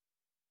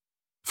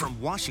From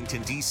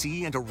Washington,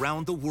 D.C. and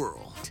around the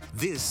world,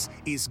 this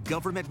is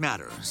Government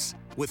Matters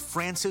with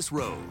Francis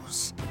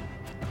Rose.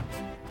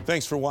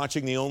 Thanks for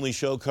watching the only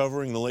show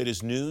covering the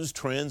latest news,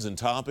 trends, and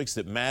topics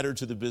that matter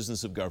to the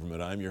business of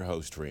government. I'm your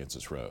host,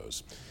 Francis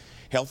Rose.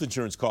 Health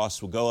insurance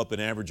costs will go up an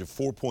average of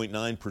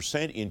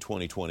 4.9% in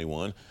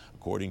 2021,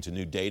 according to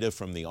new data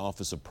from the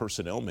Office of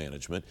Personnel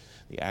Management.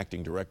 The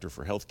acting director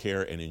for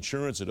healthcare and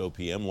insurance at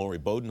OPM, Lori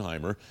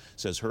Bodenheimer,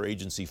 says her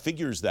agency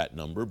figures that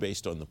number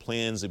based on the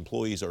plans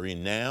employees are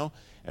in now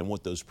and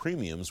what those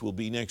premiums will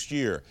be next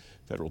year.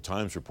 Federal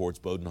Times reports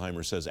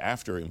Bodenheimer says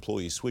after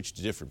employees switch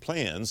to different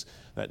plans,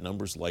 that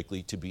number is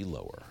likely to be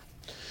lower.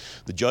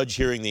 The judge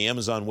hearing the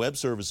Amazon Web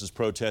Services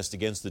protest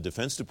against the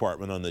Defense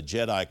Department on the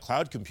JEDI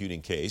cloud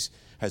computing case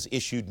has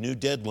issued new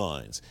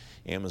deadlines.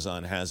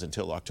 Amazon has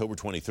until October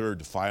 23rd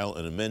to file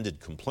an amended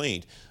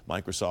complaint.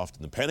 Microsoft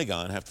and the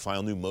Pentagon have to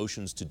file new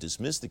motions to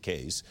dismiss the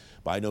case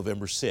by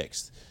November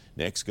 6th.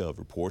 NextGov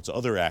reports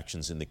other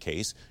actions in the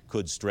case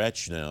could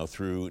stretch now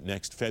through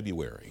next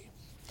February.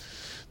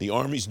 The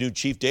Army's new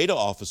Chief Data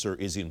Officer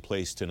is in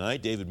place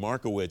tonight. David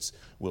Markowitz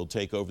will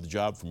take over the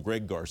job from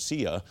Greg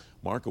Garcia.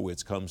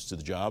 Markowitz comes to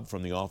the job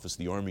from the office of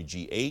the Army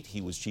G8.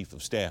 He was Chief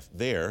of Staff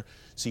there.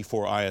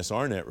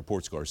 C4ISRnet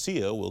reports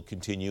Garcia will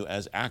continue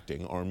as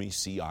acting Army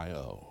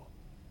CIO.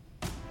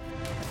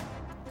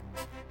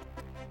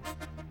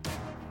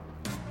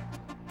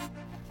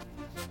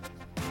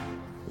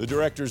 The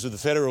directors of the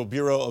Federal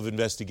Bureau of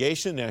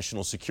Investigation,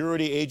 National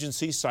Security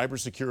Agency,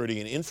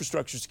 Cybersecurity and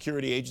Infrastructure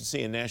Security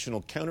Agency, and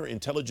National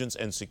Counterintelligence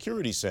and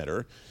Security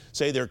Center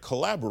say they're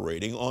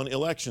collaborating on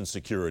election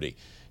security.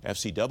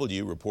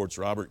 FCW reports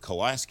Robert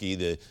Kolaski,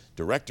 the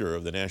director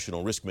of the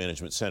National Risk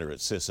Management Center at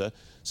CISA,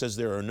 says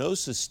there are no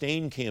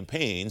sustained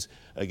campaigns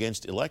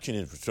against election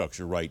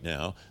infrastructure right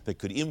now that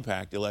could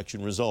impact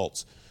election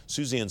results.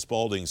 Suzanne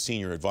Spaulding,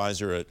 Senior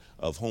Adviser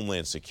of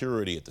Homeland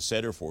Security at the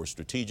Center for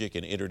Strategic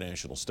and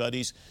International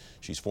Studies.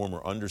 She's former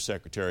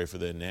Undersecretary for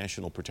the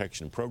National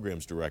Protection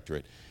Programs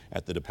Directorate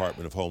at the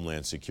Department of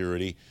Homeland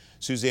Security.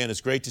 Suzanne,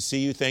 it's great to see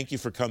you. Thank you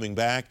for coming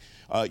back.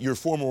 Your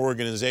former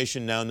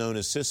organization, now known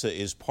as CISA,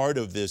 is part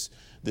of this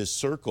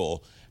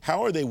circle.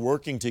 How are they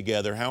working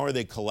together? How are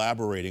they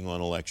collaborating on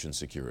election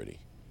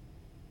security?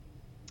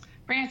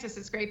 Francis,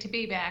 it's great to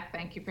be back.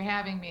 Thank you for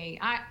having me.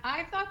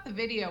 I thought the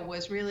video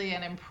was really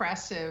an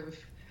impressive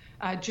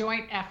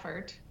joint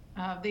effort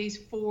of these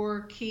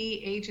four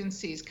key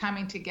agencies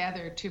coming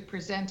together to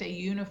present a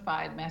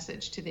unified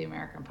message to the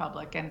American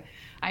public. And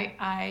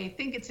I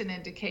think it's an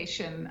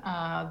indication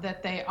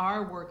that they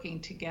are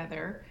working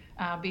together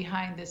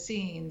behind the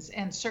scenes,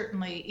 and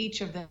certainly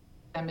each of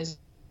them is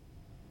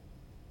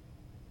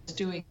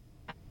doing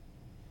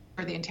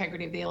for the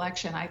integrity of the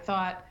election. I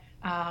thought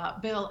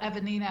Bill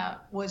Evanina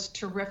was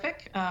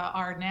terrific,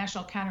 our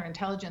national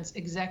counterintelligence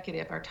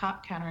executive, our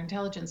top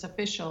counterintelligence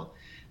official,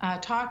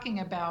 talking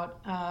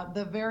about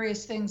the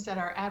various things that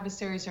our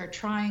adversaries are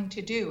trying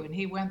to do. And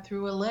he went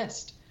through a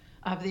list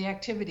of the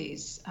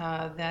activities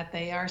that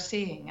they are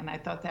seeing. And I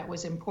thought that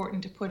was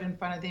important to put in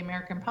front of the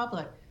American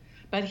public.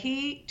 But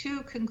he,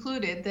 too,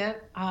 concluded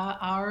that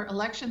our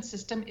election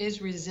system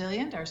is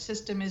resilient, our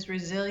system is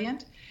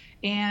resilient,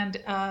 and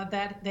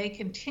that they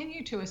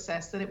continue to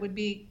assess that it would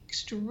be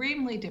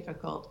extremely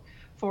difficult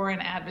for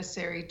an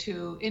adversary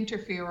to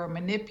interfere or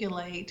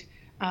manipulate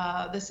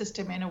the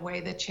system in a way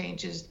that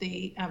changes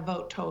the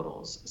vote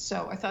totals.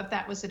 So I thought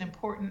that was an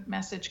important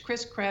message.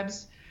 Chris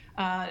Krebs,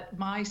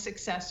 my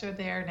successor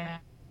there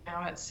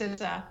now at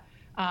CISA,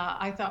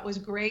 I thought was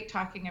great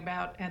talking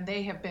about, and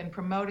they have been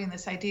promoting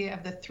this idea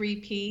of the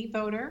 3P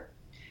voter,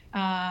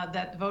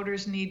 that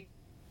voters need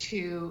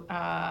to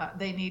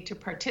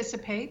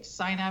participate,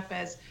 sign up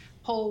as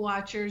poll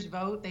watchers,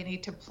 vote. They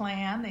need to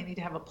plan. They need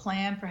to have a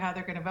plan for how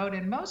they're going to vote.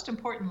 And most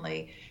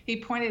importantly,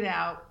 he pointed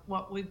out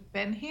what we've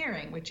been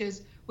hearing, which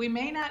is we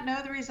may not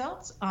know the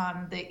results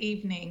on the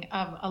evening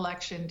of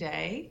Election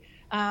Day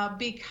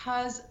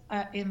because,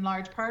 in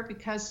large part,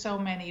 because so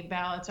many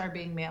ballots are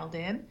being mailed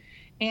in.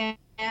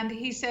 And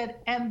he said,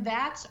 and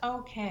that's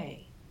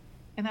okay.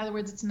 In other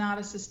words, it's not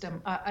a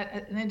system,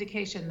 an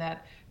indication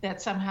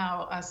that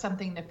somehow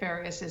something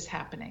nefarious is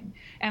happening.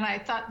 And I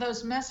thought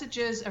those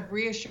messages of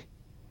reassurance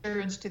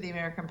to the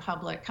American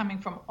public coming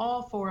from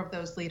all four of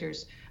those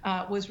leaders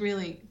was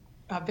really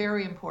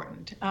very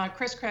important.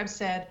 Chris Krebs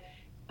said,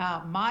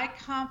 my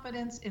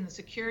confidence in the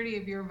security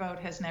of your vote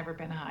has never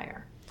been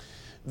higher.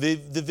 The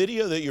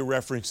video that you're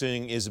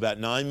referencing is about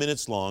 9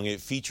 minutes long.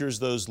 It features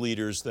those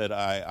leaders that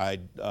I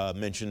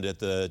mentioned at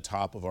the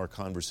top of our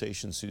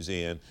conversation,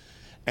 Suzanne.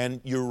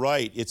 And you're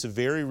right, it's a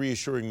very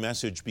reassuring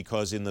message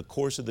because in the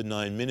course of the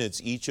 9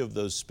 minutes, each of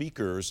those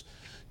speakers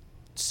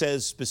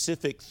says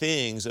specific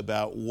things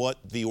about what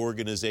the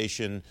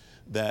organization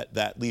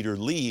that leader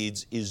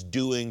leads is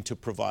doing to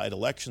provide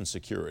election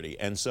security.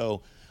 And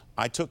so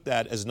I took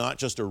that as not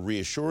just a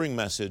reassuring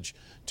message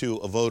to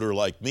a voter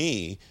like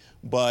me,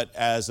 but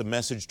as a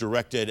message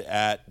directed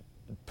at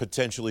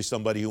potentially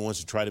somebody who wants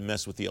to try to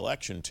mess with the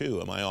election too.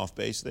 Am I off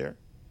base there?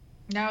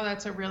 No,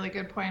 that's a really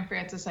good point,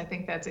 Francis. I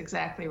think that's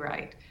exactly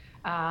right.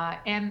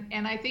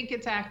 And I think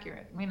it's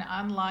accurate. I mean,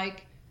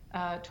 unlike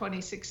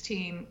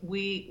 2016,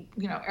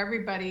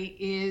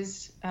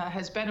 everybody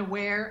has been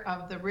aware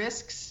of the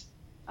risks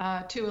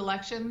to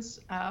elections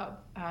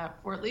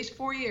for at least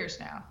 4 years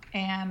now,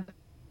 and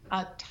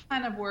a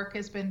ton of work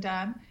has been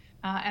done.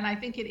 And I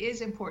think it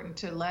is important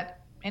to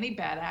let any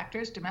bad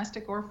actors,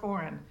 domestic or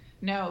foreign,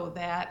 know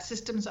that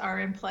systems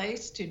are in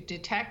place to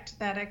detect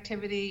that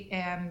activity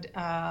and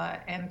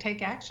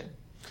take action.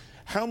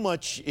 How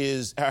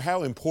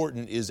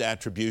important is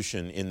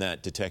attribution in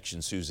that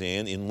detection,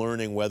 Suzanne, in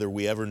learning whether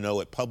we ever know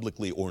it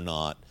publicly or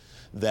not,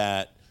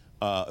 that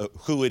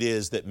who it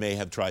is that may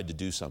have tried to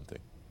do something?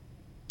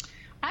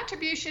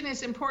 Attribution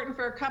is important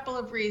for a couple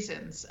of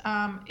reasons.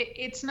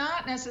 It's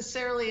not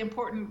necessarily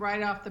important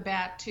right off the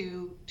bat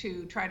to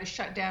try to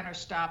shut down or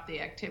stop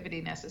the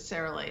activity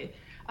necessarily,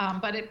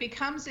 but it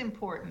becomes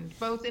important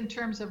both in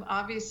terms of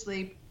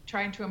obviously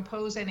trying to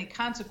impose any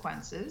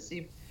consequences.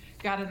 You've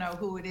got to know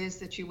who it is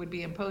that you would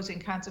be imposing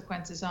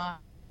consequences on.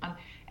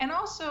 And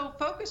also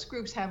focus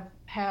groups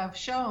have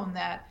shown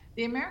that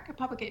the American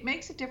public, it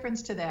makes a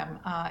difference to them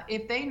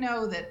if they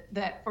know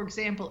that, for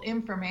example,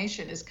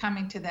 information is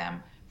coming to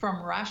them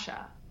from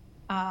Russia,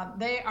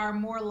 they are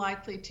more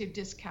likely to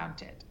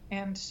discount it.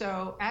 And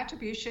so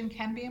attribution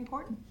can be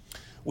important.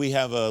 We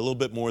have a little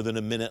bit more than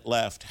a minute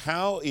left.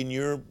 How do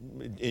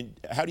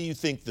you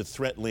think the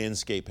threat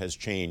landscape has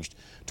changed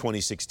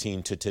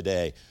 2016 to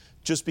today?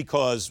 Just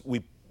because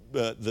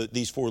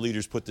these four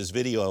leaders put this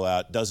video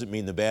out doesn't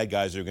mean the bad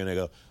guys are going to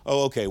go,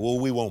 oh, okay, well,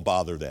 we won't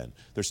bother then.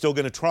 They're still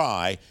going to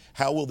try.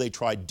 How will they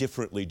try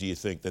differently, do you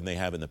think, than they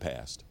have in the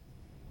past?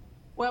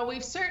 Well,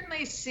 we've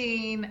certainly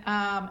seen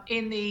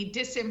in the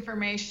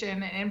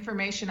disinformation and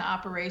information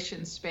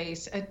operations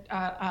space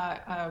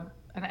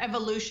an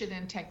evolution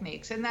in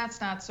techniques, and that's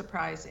not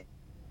surprising.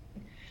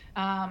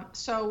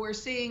 So we're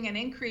seeing an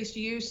increased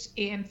use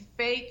in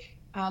fake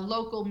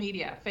local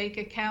media, fake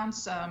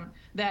accounts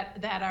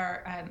that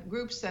are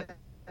groups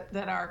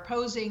that are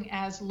posing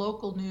as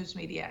local news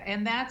media,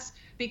 and that's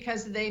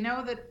because they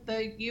know that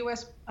the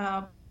U.S.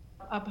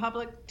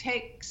 Public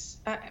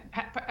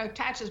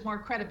attaches more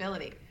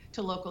credibility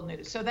to local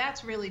news. So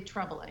that's really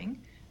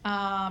troubling,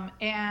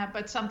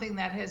 but something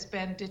that has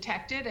been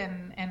detected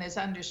and is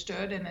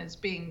understood and is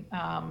being,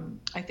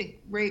 I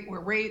think,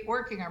 we're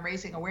working on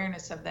raising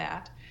awareness of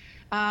that.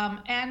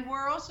 And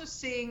we're also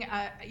seeing,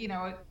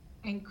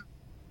 increased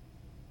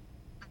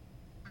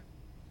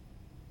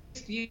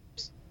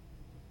use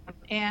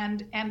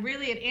and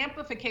really an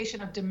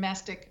amplification of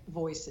domestic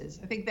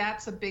voices. I think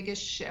that's the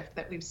biggest shift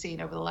that we've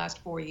seen over the last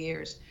 4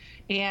 years.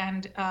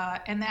 And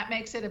that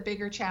makes it a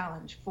bigger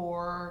challenge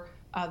for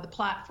the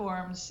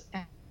platforms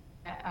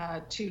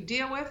to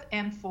deal with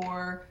and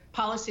for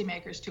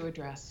policymakers to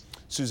address.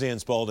 Suzanne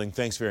Spaulding,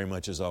 thanks very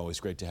much as always.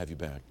 Great to have you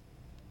back.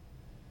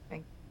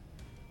 Thank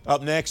you.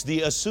 Up next,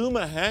 the Assume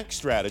a Hack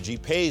strategy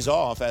pays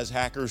off as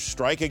hackers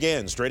strike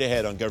again. Straight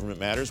ahead on Government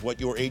Matters, what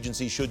your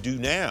agency should do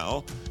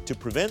now to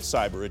prevent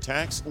cyber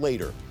attacks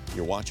later.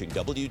 You're watching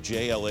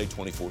WJLA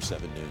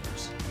 24/7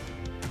 News.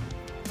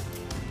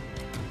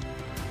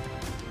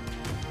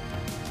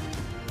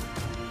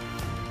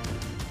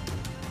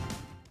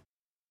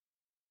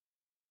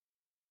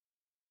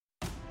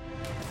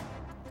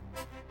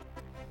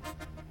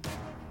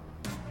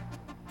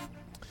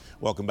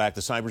 Welcome back.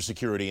 The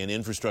Cybersecurity and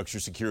Infrastructure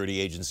Security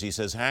Agency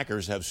says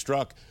hackers have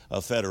struck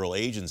a federal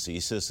agency.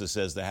 CISA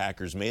says the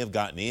hackers may have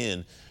gotten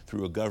in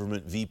through a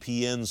government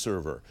VPN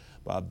server.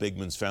 Bob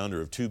Bigman's founder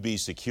of 2B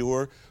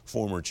Secure,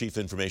 former Chief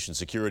Information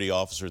Security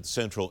Officer at the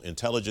Central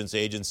Intelligence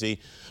Agency.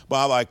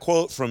 Bob, I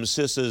quote from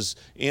CISA's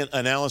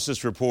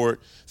analysis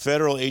report,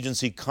 federal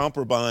agency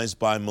compromised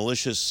by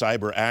malicious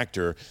cyber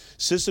actor.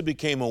 CISA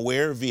became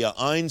aware via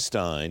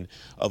Einstein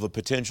of a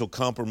potential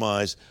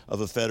compromise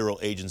of a federal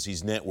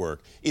agency's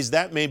network. Is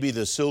that maybe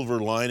the silver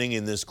lining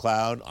in this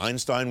cloud?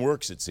 Einstein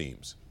works, it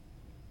seems.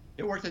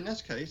 It worked in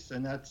this case,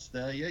 and that's,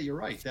 yeah, you're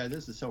right. That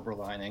is the silver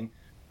lining.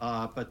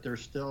 But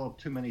there's still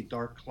too many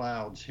dark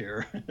clouds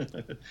here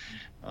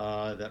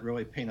that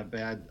really paint a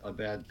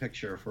bad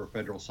picture for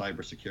federal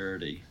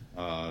cybersecurity.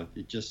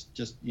 It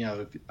just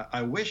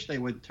I wish they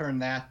would turn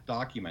that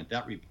document,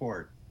 that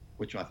report,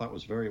 which I thought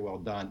was very well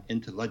done,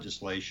 into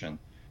legislation,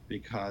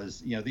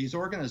 because these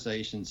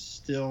organizations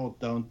still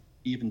don't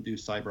even do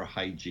cyber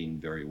hygiene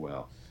very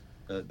well.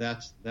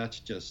 That's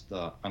just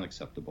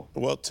unacceptable.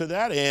 Well, to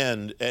that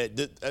end,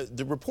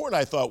 the report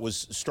I thought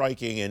was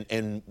striking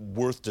and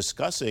worth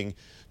discussing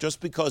just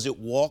because it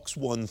walks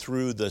one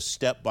through the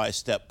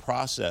step-by-step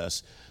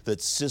process that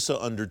CISA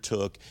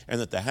undertook and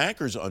that the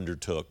hackers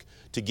undertook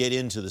to get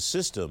into the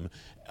system.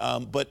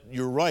 But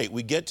you're right,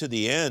 we get to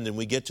the end and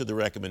we get to the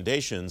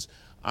recommendations.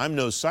 I'm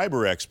no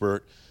cyber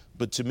expert,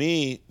 but to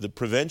me, the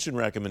prevention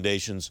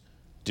recommendations,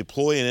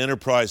 deploy an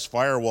enterprise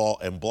firewall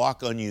and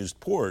block unused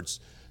ports,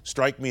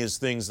 strike me as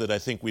things that I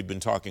think we've been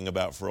talking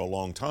about for a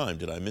long time.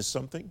 Did I miss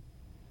something?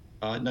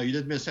 No, you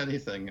didn't miss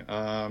anything.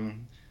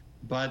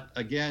 But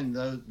again,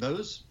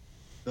 those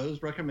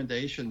those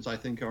recommendations, I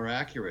think, are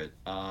accurate.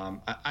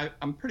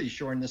 I'm pretty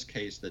sure in this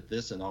case that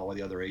this and all of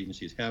the other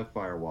agencies have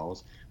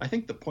firewalls. I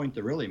think the point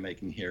they're really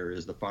making here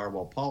is the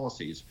firewall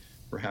policies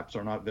perhaps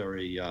are not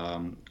very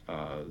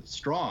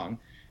strong,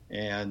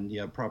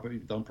 and probably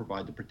don't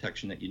provide the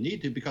protection that you need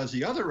to, because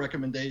the other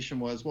recommendation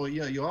was, well,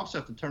 you also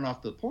have to turn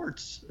off the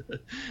ports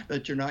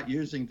that you're not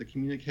using to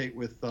communicate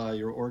with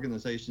your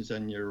organizations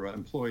and your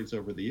employees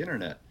over the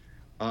internet.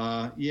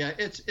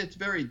 It's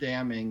very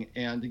damning,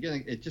 and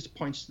again, it just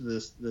points to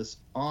this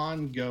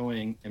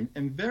ongoing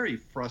and very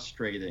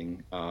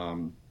frustrating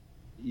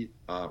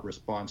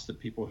response to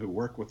people who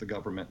work with the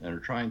government and are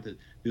trying to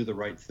do the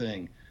right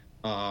thing.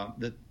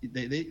 That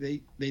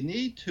they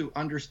need to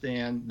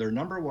understand their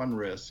number one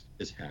risk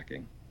is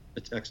hacking.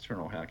 It's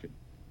external hacking,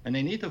 and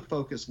they need to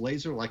focus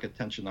laser-like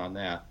attention on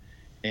that.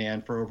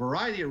 And for a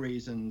variety of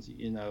reasons,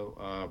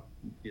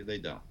 they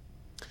don't.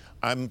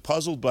 I'm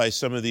puzzled by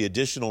some of the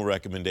additional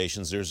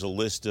recommendations. There's a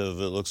list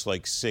of, it looks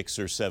like 6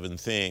 or 7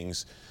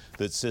 things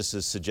that CISA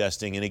is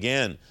suggesting. And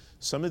again,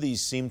 some of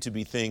these seem to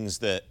be things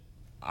that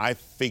I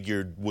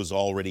figured was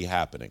already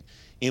happening.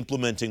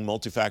 Implementing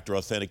multi-factor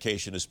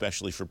authentication,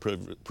 especially for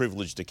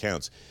privileged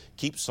accounts.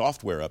 Keep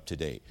software up to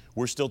date.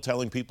 We're still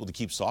telling people to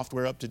keep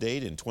software up to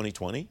date in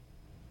 2020?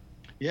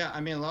 Yeah, I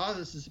mean, a lot of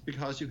this is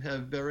because you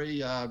have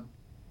very,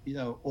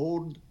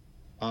 old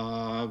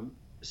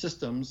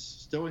systems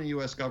still in the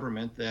U.S.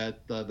 government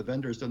that the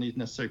vendors don't even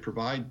necessarily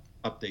provide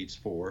updates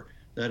for,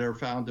 that are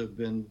found to have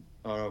been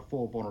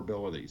full of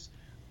vulnerabilities.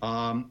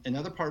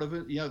 Another part of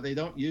it, they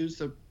don't use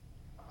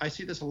I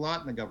see this a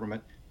lot in the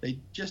government. They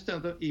just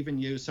don't even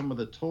use some of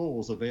the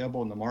tools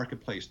available in the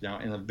marketplace now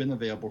and have been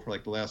available for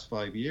like the last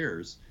 5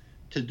 years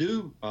to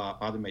do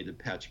automated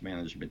patch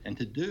management and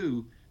to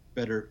do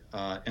better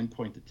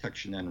endpoint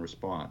detection and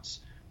response.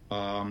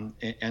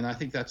 And I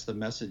think that's the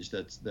message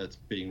that's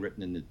being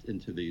written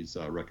into these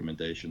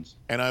recommendations.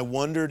 And I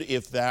wondered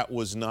if that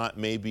was not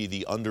maybe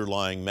the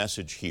underlying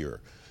message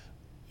here.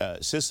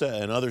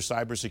 CISA and other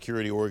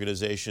cybersecurity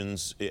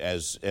organizations,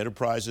 as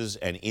enterprises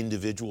and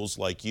individuals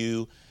like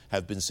you,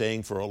 have been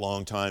saying for a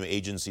long time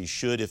agencies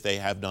should, if they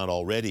have not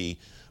already,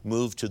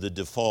 move to the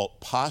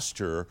default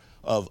posture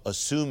of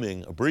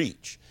assuming a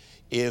breach.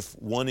 If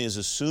one is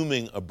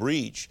assuming a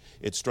breach,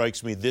 it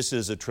strikes me this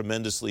is a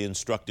tremendously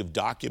instructive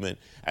document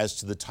as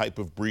to the type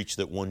of breach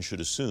that one should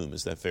assume.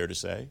 Is that fair to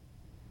say?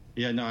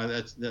 Yeah, no,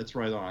 that's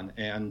right on.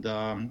 And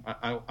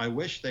I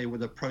wish they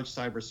would approach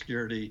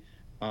cybersecurity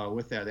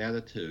with that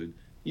attitude.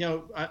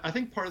 I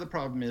think part of the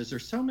problem is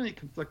there's so many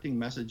conflicting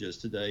messages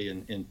today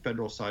in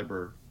federal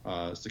cyber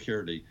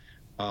security.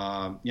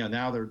 Now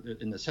they're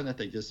in the Senate.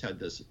 They just had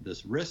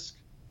this risk,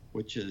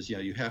 which is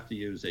you have to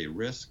use a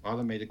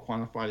automated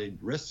quantified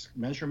risk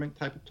measurement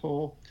type of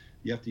tool.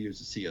 You have to use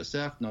the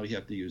CSF. No, you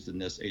have to use the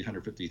NIST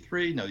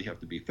 853. No, you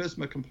have to be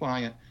FISMA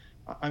compliant.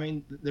 I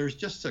mean, there's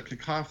just a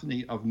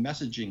cacophony of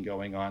messaging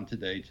going on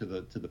today to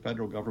the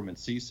federal government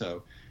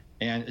CISO.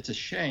 And it's a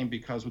shame,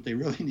 because what they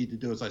really need to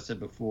do, as I said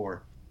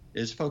before,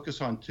 is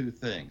focus on 2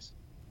 things: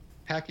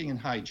 hacking and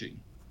hygiene.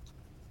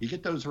 You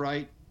get those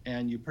right,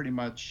 and you pretty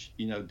much,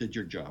 did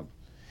your job.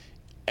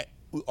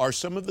 Are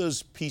some of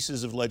those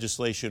pieces of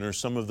legislation or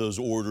some of those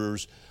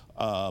orders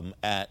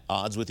at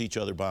odds with each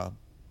other, Bob?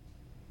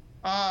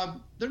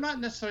 They're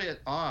not necessarily at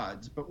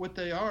odds, but what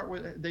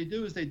they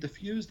do is they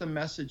diffuse the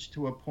message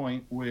to a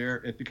point where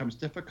it becomes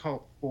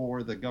difficult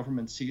for the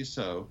government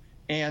CISO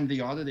and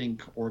the auditing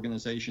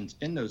organizations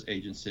in those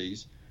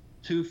agencies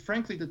to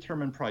frankly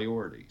determine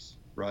priorities,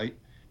 right?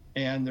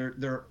 And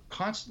they're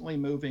constantly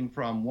moving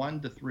from 1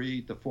 to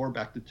 3 to 4,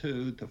 back to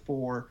 2 to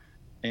 4,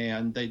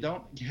 and they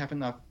don't have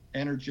enough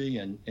energy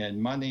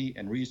and money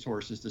and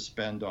resources to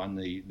spend on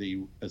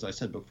the as I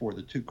said before,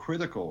 the 2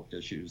 critical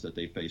issues that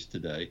they face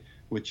today,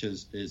 which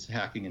is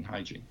hacking and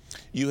hygiene.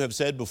 You have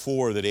said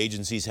before that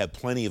agencies have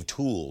plenty of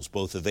tools,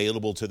 both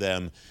available to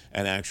them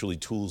and actually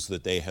tools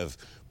that they have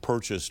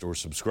purchased or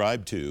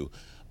subscribed to.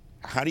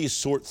 How do you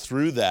sort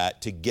through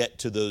that to get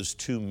to those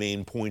 2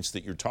 main points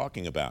that you're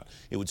talking about?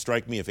 It would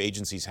strike me if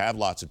agencies have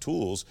lots of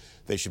tools,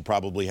 they should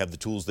probably have the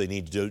tools they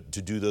need to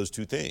do those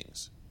 2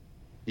 things.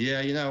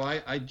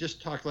 Yeah, I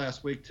just talked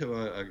last week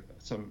to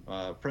some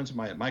friends of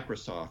mine at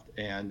Microsoft,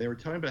 and they were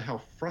telling me about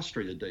how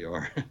frustrated they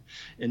are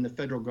in the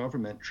federal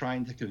government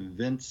trying to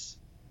convince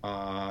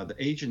the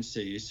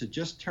agencies to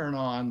just turn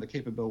on the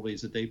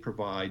capabilities that they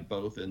provide,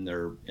 both in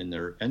their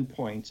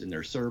endpoints, in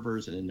their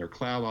servers, and in their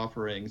cloud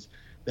offerings,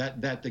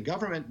 that the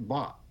government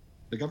bought.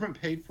 The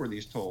government paid for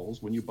these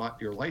tools when you bought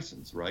your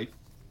license, right?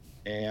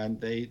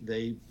 And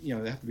they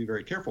have to be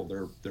very careful.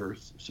 They're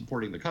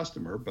supporting the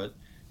customer, but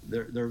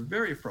they're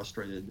very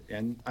frustrated,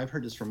 and I've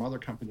heard this from other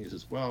companies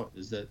as well,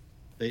 is that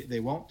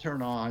they won't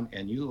turn on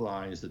and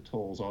utilize the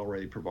tools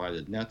already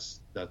provided, and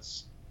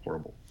that's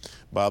horrible.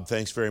 Bob,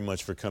 thanks very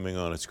much for coming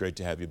on. It's great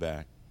to have you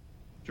back.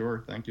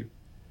 Sure, thank you.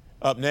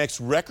 Up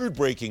next,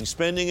 record-breaking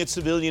spending at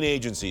civilian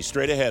agencies.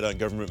 Straight ahead on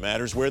Government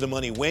Matters, where the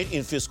money went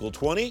in fiscal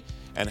 20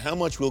 and how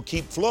much will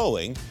keep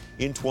flowing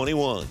in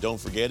 21. Don't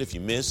forget, if you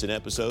miss an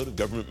episode of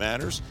Government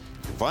Matters,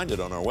 you can find it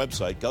on our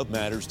website,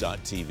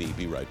 govmatters.tv.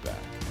 Be right back.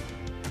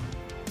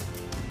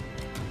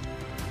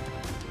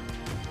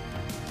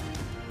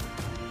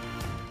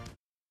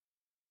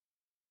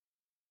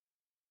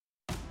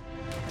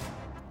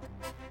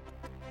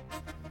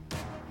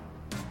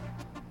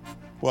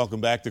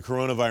 Welcome back. The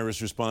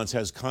coronavirus response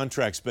has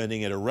contract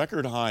spending at a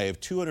record high of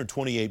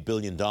 $228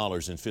 billion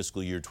in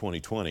fiscal year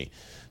 2020.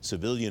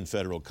 Civilian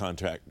federal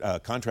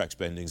contract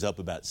spending is up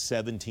about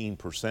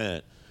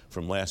 17%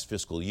 from last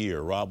fiscal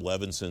year. Rob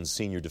Levinson,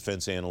 Senior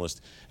Defense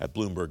Analyst at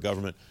Bloomberg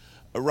Government.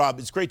 Rob,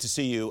 it's great to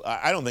see you.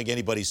 I don't think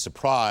anybody's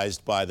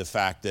surprised by the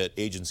fact that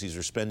agencies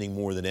are spending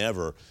more than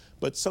ever,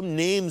 but some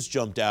names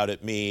jumped out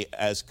at me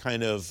as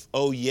kind of,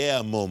 oh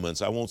yeah,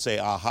 moments. I won't say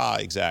aha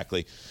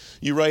exactly.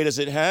 You write, as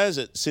it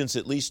has since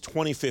at least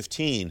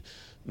 2015,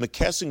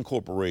 McKesson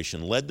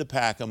Corporation led the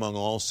pack among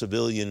all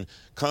civilian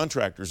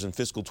contractors in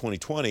fiscal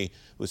 2020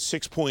 with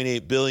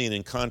 $6.8 billion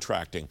in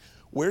contracting.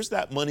 Where's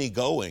that money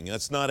going?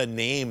 That's not a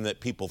name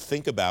that people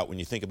think about when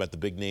you think about the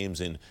big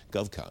names in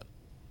GovCon.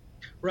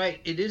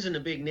 Right. It isn't a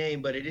big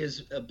name, but it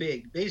is a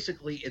big.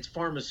 Basically, it's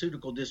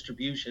pharmaceutical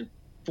distribution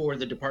for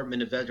the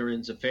Department of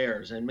Veterans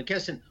Affairs. And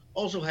McKesson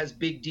also has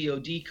big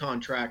DoD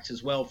contracts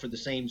as well for the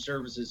same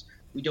services.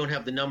 We don't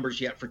have the numbers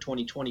yet for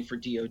 2020 for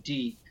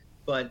DoD,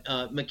 but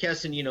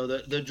McKesson, you know,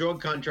 the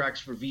drug contracts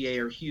for VA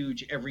are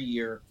huge every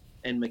year,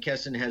 and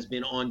McKesson has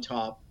been on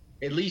top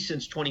at least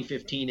since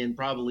 2015, and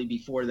probably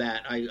before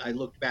that. I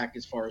looked back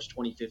as far as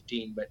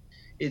 2015, but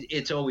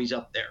it's always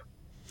up there.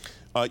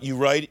 You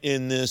write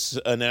in this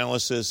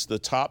analysis, the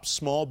top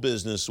small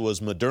business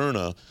was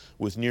Moderna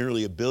with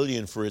nearly $1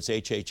 billion for its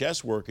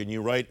HHS work, and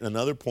you write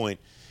another point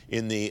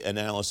in the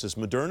analysis.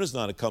 Moderna is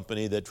not a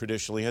company that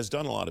traditionally has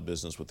done a lot of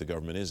business with the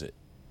government, is it?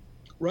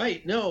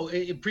 Right. No,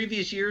 in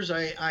previous years,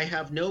 I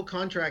have no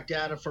contract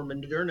data for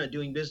Moderna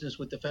doing business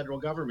with the federal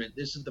government.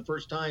 This is the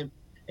first time.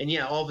 And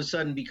yeah, all of a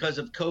sudden, because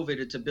of COVID,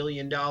 it's $1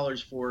 billion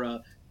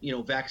for,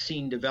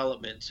 vaccine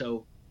development.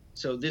 So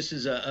this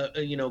is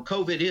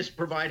COVID is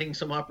providing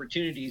some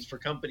opportunities for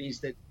companies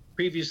that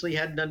previously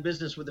hadn't done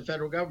business with the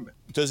federal government.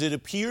 Does it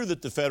appear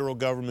that the federal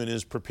government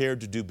is prepared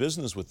to do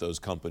business with those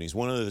companies?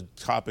 One of the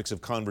topics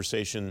of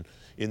conversation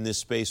in this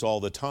space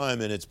all the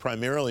time, and it's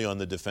primarily on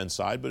the defense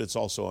side, but it's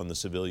also on the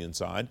civilian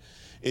side,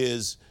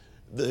 is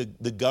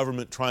the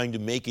government trying to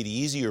make it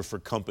easier for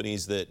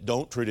companies that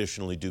don't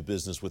traditionally do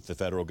business with the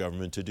federal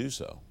government to do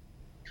so.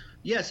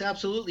 Yes,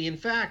 absolutely. In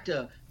fact,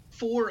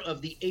 4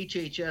 of the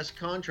HHS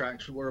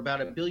contracts were about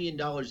 $1 billion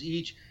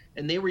each,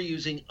 and they were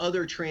using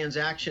other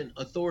transaction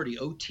authority,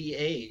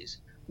 OTAs,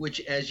 which,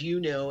 as you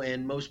know,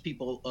 and most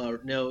people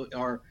know,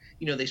 are,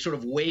 they sort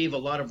of waive a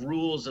lot of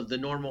rules of the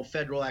normal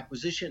federal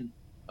acquisition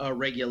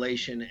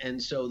regulation,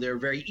 and so they're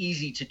very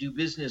easy to do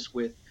business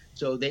with.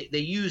 So they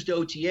used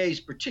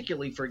OTAs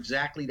particularly for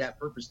exactly that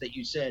purpose that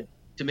you said,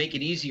 to make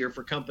it easier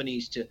for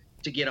companies to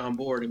get on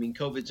board. I mean,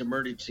 COVID's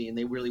emergency, and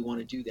they really want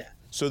to do that.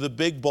 So the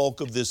big bulk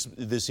of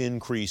this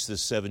increase,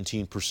 this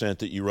 17%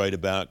 that you write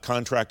about,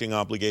 contracting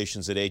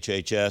obligations at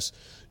HHS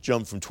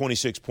jumped from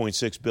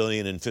 $26.6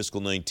 billion in fiscal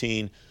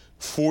 19,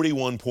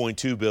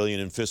 $41.2 billion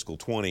in fiscal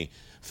 20,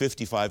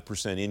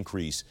 55%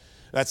 increase.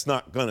 That's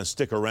not going to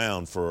stick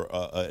around for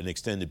an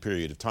extended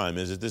period of time.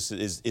 Is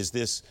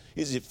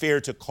it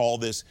fair to call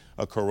this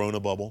a corona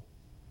bubble?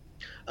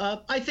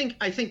 I think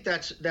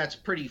that's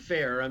pretty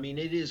fair. I mean,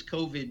 it is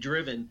COVID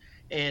driven,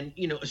 and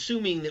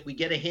assuming that we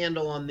get a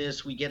handle on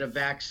this, we get a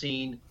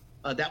vaccine,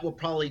 that will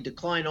probably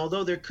decline.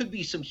 Although there could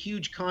be some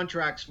huge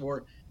contracts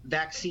for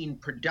vaccine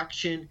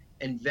production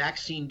and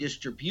vaccine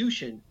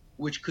distribution,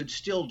 which could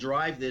still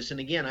drive this. And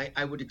again,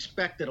 I would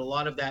expect that a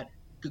lot of that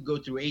could go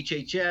through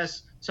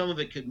HHS. Some of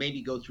it could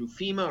maybe go through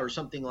FEMA or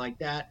something like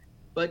that.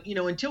 But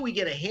until we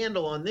get a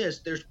handle on this,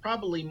 there's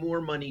probably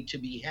more money to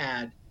be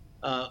had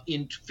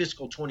in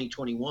fiscal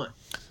 2021.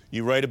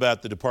 You write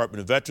about the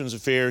Department of Veterans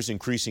Affairs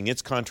increasing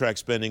its contract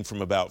spending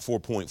from about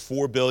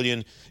 $4.4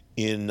 billion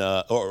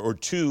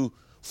to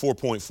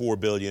 $4.4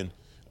 billion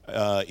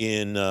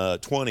in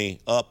 20,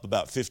 up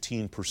about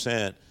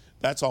 15%.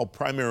 That's all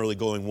primarily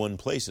going one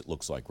place, it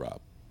looks like,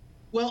 Rob.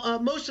 Well,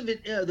 most of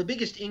it, the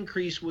biggest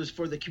increase was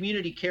for the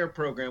community care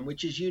program,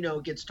 which, as you know,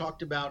 gets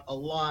talked about a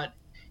lot,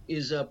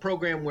 is a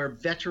program where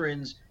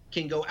veterans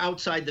can go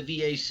outside the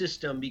VA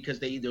system because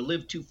they either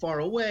live too far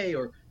away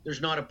or there's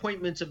not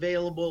appointments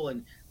available.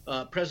 And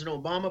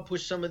President Obama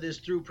pushed some of this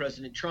through.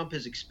 President Trump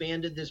has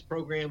expanded this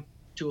program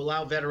to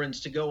allow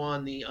veterans to go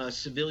on the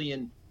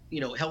civilian,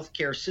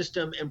 healthcare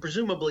system. And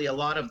presumably a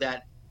lot of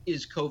that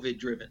is COVID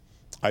driven.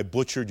 I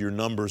butchered your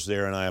numbers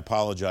there, and I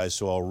apologize,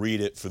 so I'll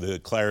read it for the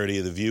clarity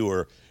of the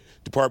viewer.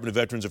 Department of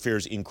Veterans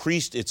Affairs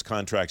increased its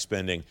contract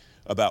spending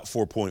about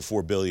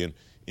 $4.4 billion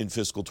in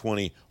fiscal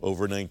 20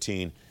 over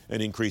 19,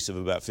 an increase of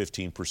about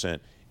 15%.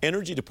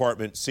 Energy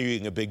Department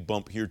seeing a big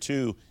bump here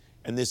too,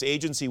 and this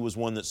agency was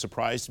one that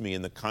surprised me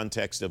in the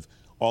context of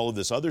all of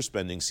this other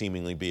spending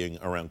seemingly being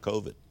around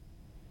COVID.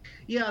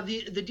 Yeah,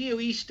 the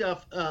DOE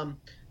stuff,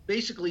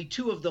 basically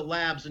 2 of the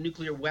labs, the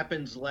nuclear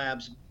weapons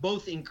labs,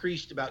 both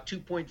increased about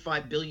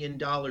 $2.5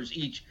 billion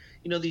each.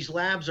 These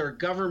labs are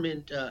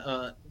government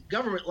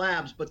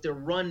labs, but they're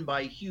run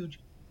by huge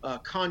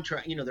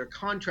contract. They're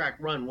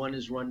contract run. One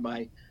is run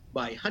by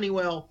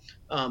Honeywell,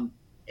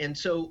 and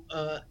so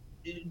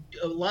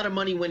a lot of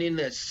money went in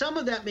there. Some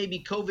of that may be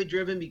COVID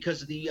driven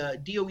because the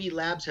DOE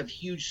labs have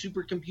huge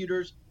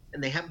supercomputers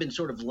and they have been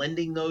sort of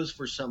lending those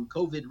for some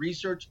COVID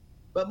research.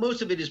 But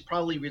most of it is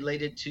probably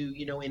related to,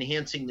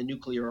 enhancing the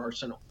nuclear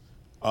arsenal.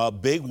 A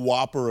big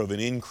whopper of an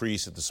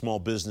increase at the Small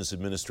Business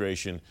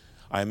Administration.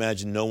 I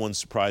imagine no one's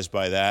surprised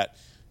by that.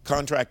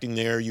 Contracting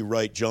there, you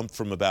write, jumped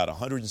from about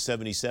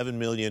 $177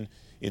 million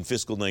in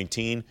fiscal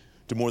 19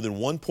 to more than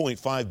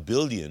 $1.5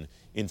 billion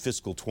in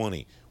fiscal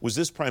 20. Was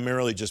this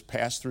primarily just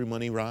pass-through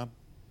money, Rob?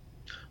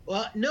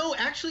 Well, no,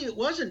 actually, it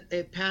wasn't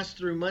a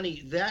pass-through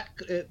money. That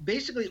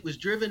basically it was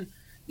driven.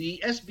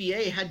 The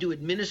SBA had to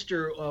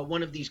administer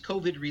one of these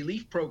COVID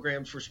relief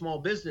programs for small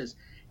business,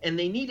 and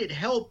they needed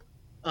help,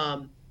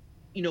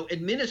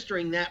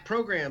 administering that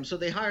program. So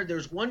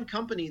there's one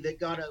company that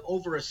got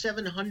over a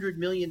 $700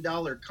 million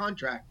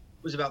contract.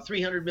 It was about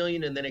 $300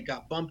 million, and then it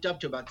got bumped up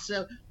to about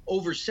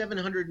over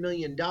 $700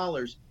 million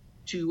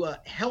to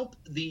help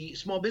the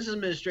Small Business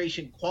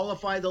Administration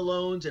qualify the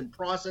loans and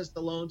process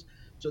the loans.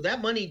 So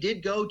that money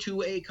did go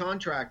to a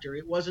contractor.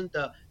 It wasn't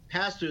the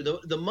pass-through.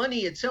 The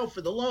money itself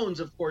for the loans,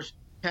 of course,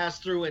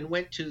 passed through and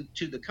went to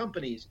the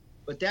companies.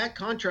 But that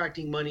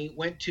contracting money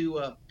went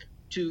to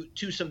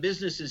some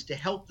businesses to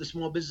help the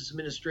Small Business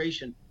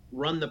Administration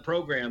run the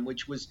program,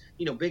 which was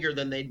bigger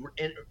than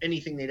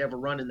anything they'd ever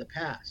run in the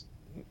past.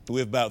 We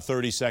have about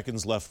 30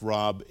 seconds left,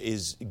 Rob.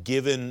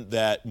 Given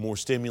that more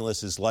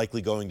stimulus is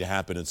likely going to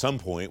happen at some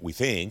point, we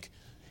think,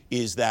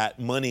 is that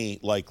money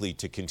likely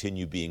to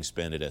continue being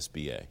spent at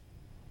SBA?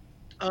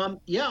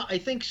 Yeah, I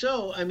think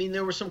so. I mean,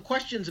 there were some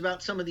questions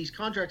about some of these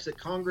contracts that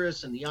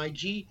Congress and the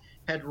IG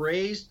had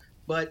raised,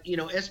 but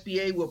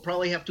SBA will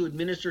probably have to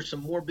administer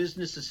some more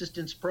business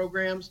assistance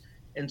programs,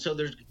 and so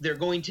they're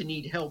going to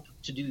need help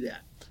to do that.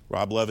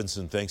 Rob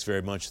Levinson, thanks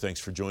very much. Thanks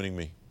for joining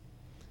me.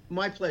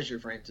 My pleasure,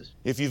 Francis.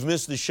 If you've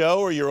missed the show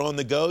or you're on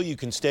the go, you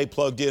can stay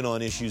plugged in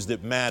on issues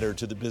that matter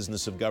to the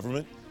business of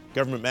government.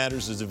 Government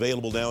Matters is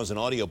available now as an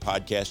audio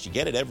podcast. You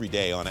get it every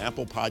day on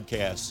Apple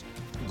Podcasts,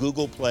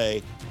 Google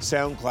Play,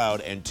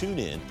 SoundCloud, and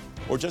TuneIn,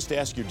 or just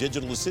ask your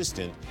digital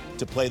assistant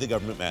to play the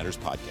Government Matters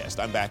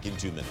podcast. I'm back in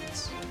 2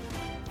 minutes.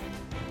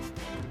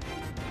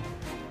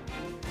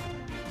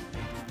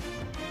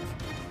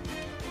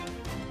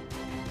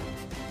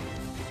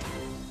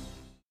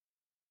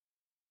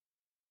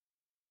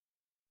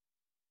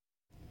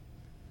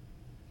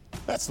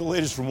 That's the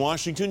latest from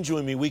Washington.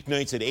 Join me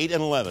weeknights at 8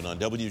 and 11 on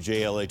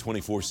WJLA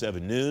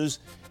 24/7 News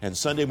and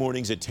Sunday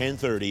mornings at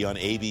 10:30 on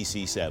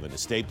ABC 7 to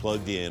stay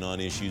plugged in on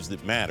issues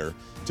that matter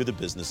to the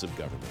business of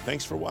government.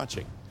 Thanks for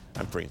watching.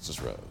 I'm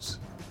Francis Rose.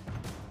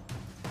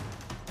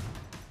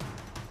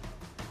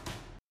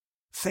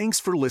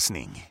 Thanks for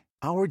listening.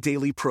 Our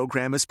daily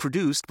program is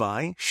produced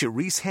by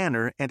Sharice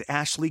Hanner and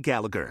Ashley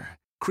Gallagher.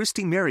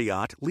 Christy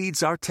Marriott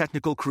leads our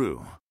technical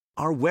crew.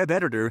 Our web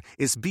editor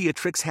is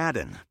Beatrix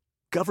Haddon.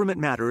 Government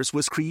Matters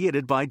was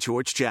created by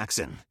George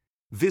Jackson.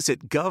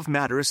 Visit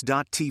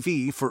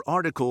govmatters.tv for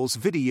articles,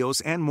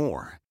 videos, and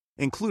more,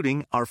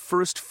 including our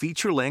first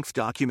feature-length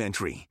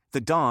documentary,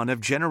 The Dawn of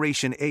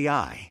Generation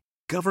AI.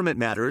 Government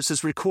Matters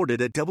is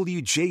recorded at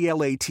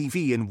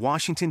WJLA-TV in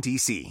Washington,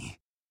 D.C.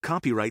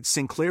 Copyright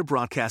Sinclair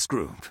Broadcast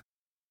Group.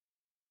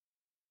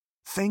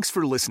 Thanks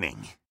for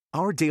listening.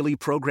 Our daily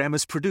program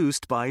is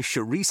produced by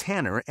Sharice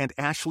Hanner and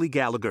Ashley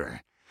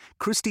Gallagher.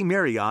 Christy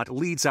Marriott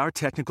leads our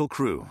technical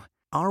crew.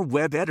 Our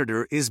web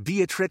editor is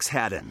Beatrix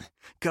Haddon.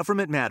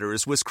 Government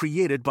Matters was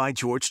created by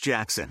George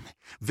Jackson.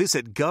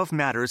 Visit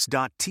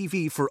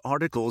govmatters.tv for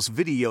articles,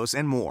 videos,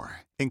 and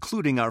more,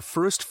 including our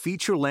first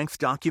feature-length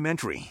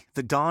documentary,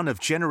 The Dawn of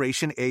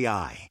Generation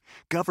AI.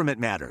 Government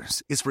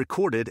Matters is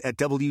recorded at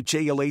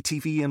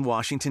WJLA-TV in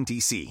Washington,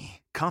 D.C.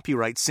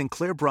 Copyright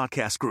Sinclair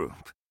Broadcast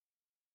Group.